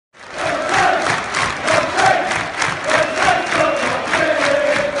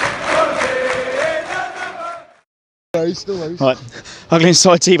worries, no worries. Right, ugly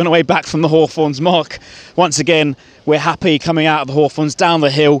inside even away back from the Hawthorns. Mark, once again, we're happy coming out of the Hawthorns, down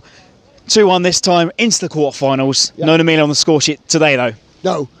the hill. 2-1 this time, into the quarterfinals. Yep. No Namila on the score sheet today, though.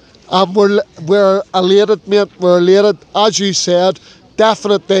 No, we're elated, mate. We're elated. As you said,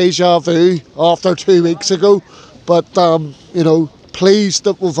 definite deja vu after 2 weeks ago. But, you know, pleased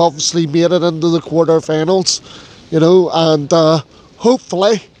that we've obviously made it into the quarterfinals, you know, and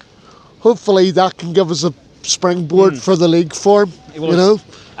hopefully that can give us a springboard for the league form, you know.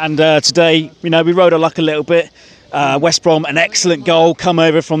 And today, you know, we rode our luck a little bit. West Brom, an excellent goal, come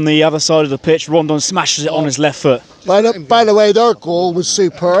over from the other side of the pitch. Rondon smashes it on his left foot. By the way, their goal was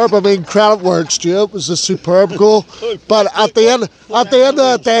superb. I mean, credit where it's due. It was a superb goal. But at the end of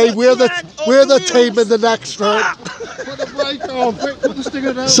the day, we're the team in the next round.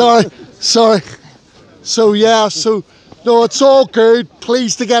 Sorry. So yeah, no, it's all good.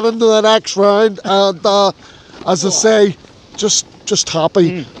 Pleased to get into the next round, and as I say, just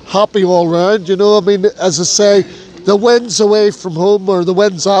happy all round. You know, I mean, as I say, the wins away from home or the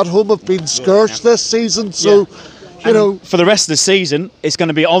wins at home have been scarce this season. So. Yeah. You know, for the rest of the season, it's going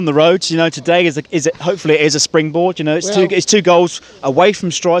to be on the road. You know, today hopefully it is a springboard. You know, it's two goals away from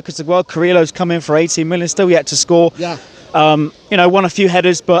strikers as well. Carrillo's come in for 18 million, still yet to score. Yeah. You know, won a few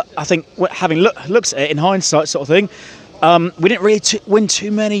headers, but I think having looks at it in hindsight, sort of thing, we didn't really win too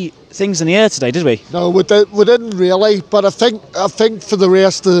many things in the air today, did we? No, we didn't really. But I think for the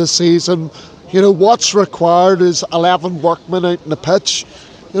rest of the season, you know, what's required is 11 workmen out in the pitch.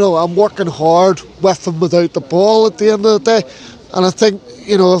 You know, I'm working hard with and without the ball at the end of the day. And I think,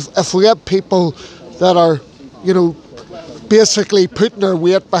 you know, if we get people that are, you know, basically putting their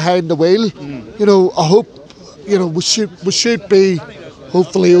weight behind the wheel, you know, I hope, you know, we should be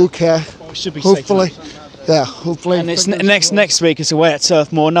hopefully okay. We should be hopefully. Yeah, hopefully. And it's next week it's away at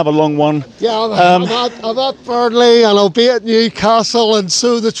Turf Moor, another long one. Yeah, I'm at Burnley and I'll be at Newcastle, and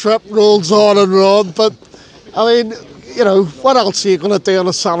so the trip rolls on and on. But, I mean, you know, what else are you going to do on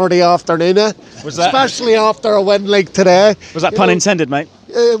a Saturday afternoon, eh? Especially after a win like today. Was that pun intended, mate?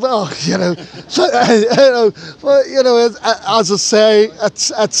 Well, you know, as I say,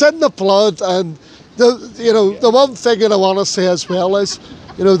 it's in the blood, and the one thing that I want to say as well is,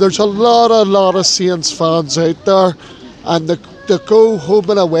 you know, there's a lot of Saints fans out there, and they go home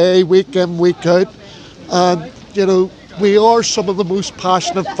and away week in, week out, and you know, we are some of the most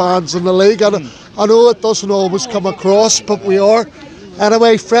passionate fans in the league, and I know it doesn't always come across, but we are.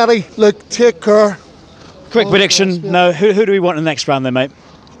 Anyway, Freddie, look, take care. Quick prediction. No, who do we want in the next round then, mate?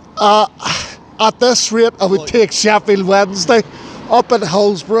 At this rate, I would take Sheffield Wednesday up in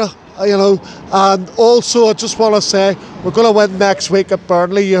Hillsborough, you know. And also, I just want to say, we're going to win next week at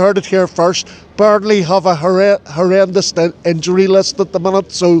Burnley. You heard it here first. Burnley have a horrendous injury list at the minute,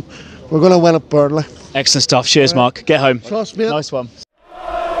 so we're going to win at Burnley. Excellent stuff. Cheers, Mark. Get home. Trust me. Nice one.